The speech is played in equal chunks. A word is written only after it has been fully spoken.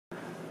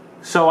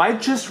So I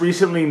just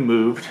recently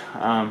moved.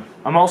 I'm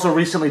also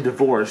recently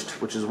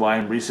divorced, which is why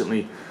I'm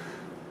recently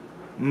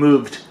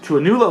moved to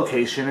a new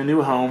location, a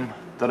new home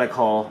that I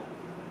call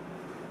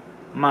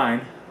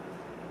mine,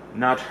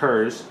 not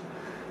hers.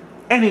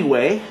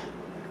 Anyway,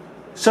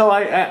 so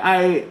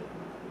I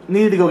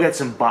needed to go get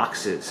some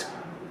boxes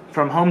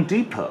from Home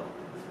Depot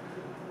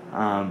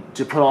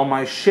to put all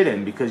my shit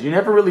in, because you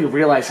never really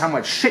realize how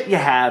much shit you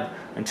have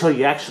until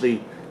you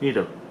actually need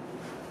to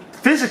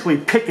physically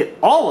pick it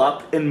all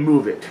up and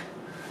move it.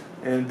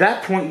 And at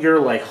that point you're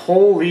like,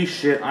 holy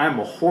shit, I'm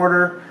a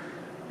hoarder.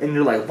 And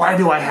you're like, why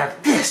do I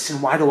have this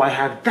and why do I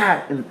have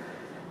that? And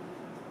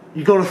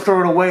you go to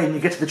throw it away and you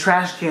get to the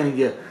trash can and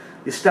you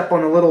step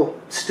on a little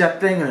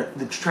step thing and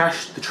the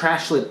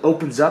trash lid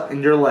opens up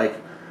and you're like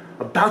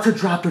about to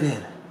drop it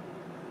in.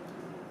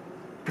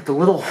 But the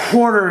little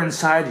hoarder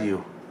inside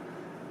you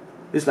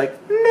is like,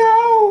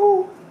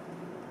 no,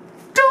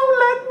 don't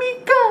let me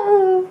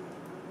go.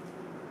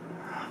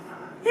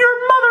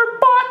 Your mother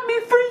bought me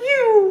for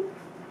you.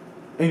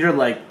 And you're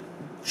like,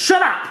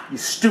 shut up, you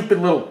stupid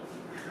little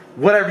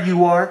whatever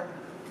you are.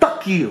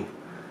 Fuck you.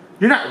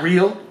 You're not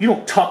real.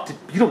 You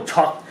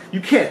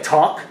can't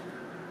talk.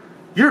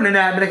 You're an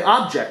inanimate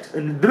object.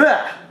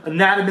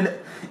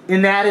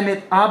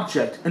 Inanimate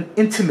object. An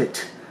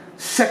intimate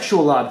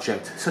sexual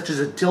object, such as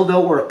a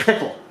dildo or a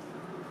pickle.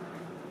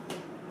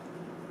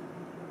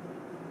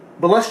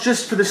 But let's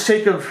just, for the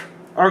sake of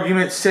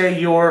argument, say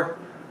you're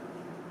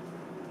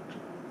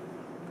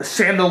a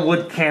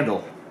sandalwood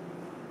candle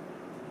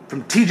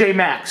from TJ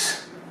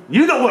Maxx.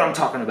 You know what I'm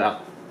talking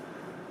about.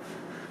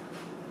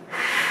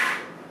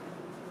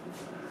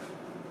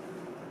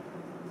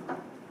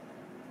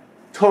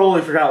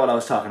 Totally forgot what I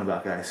was talking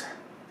about, guys.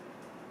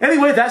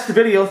 Anyway, that's the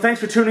video. Thanks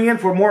for tuning in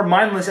for more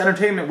mindless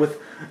entertainment with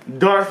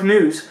Darth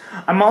News.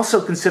 I'm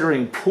also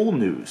considering pool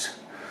news.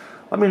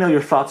 Let me know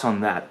your thoughts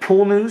on that.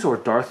 Pool news or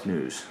Darth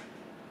News?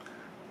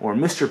 Or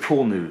Mr.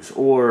 Pool News?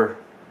 Or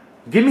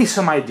give me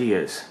some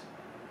ideas.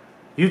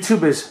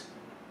 YouTube is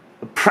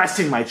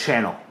oppressing my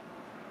channel.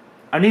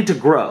 I need to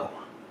grow.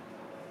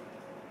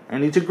 I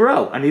need to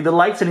grow. I need the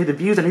likes, I need the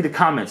views, I need the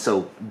comments.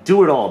 So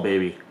do it all,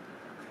 baby.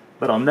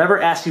 But I'll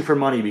never ask you for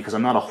money because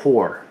I'm not a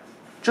whore.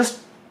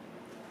 Just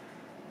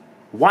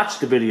watch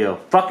the video.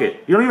 Fuck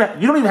it. You don't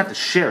even have to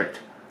share it.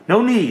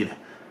 No need.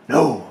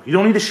 No, you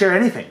don't need to share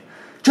anything.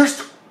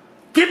 Just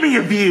give me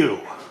a view.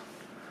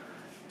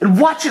 And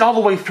watch it all the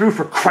way through,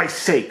 for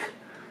Christ's sake.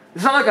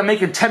 It's not like I'm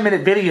making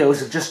 10-minute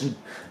videos of just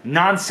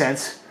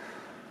nonsense.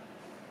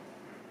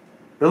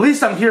 But at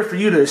least I'm here for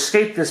you to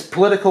escape this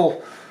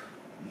political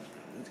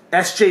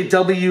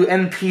SJW,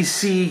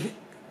 NPC,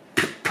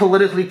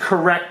 politically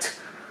correct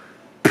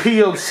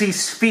POC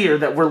sphere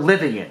that we're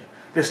living in.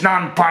 This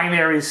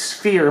non-binary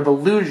sphere of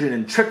illusion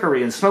and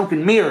trickery and smoke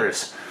and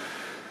mirrors.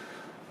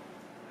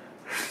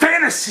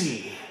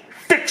 Fantasy,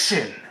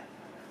 fiction,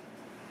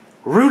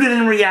 rooted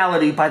in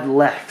reality by the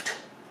left.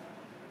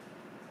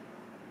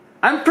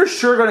 I'm for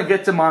sure going to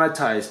get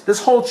demonetized.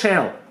 This whole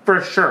channel,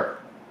 for sure.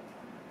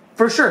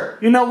 For sure.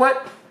 You know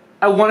what?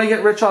 I want to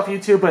get rich off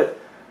YouTube, but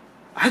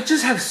I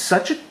just have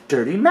such a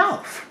dirty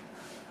mouth.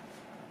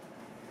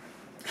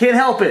 Can't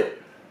help it.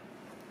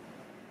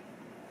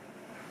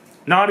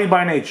 Naughty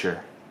by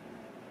nature.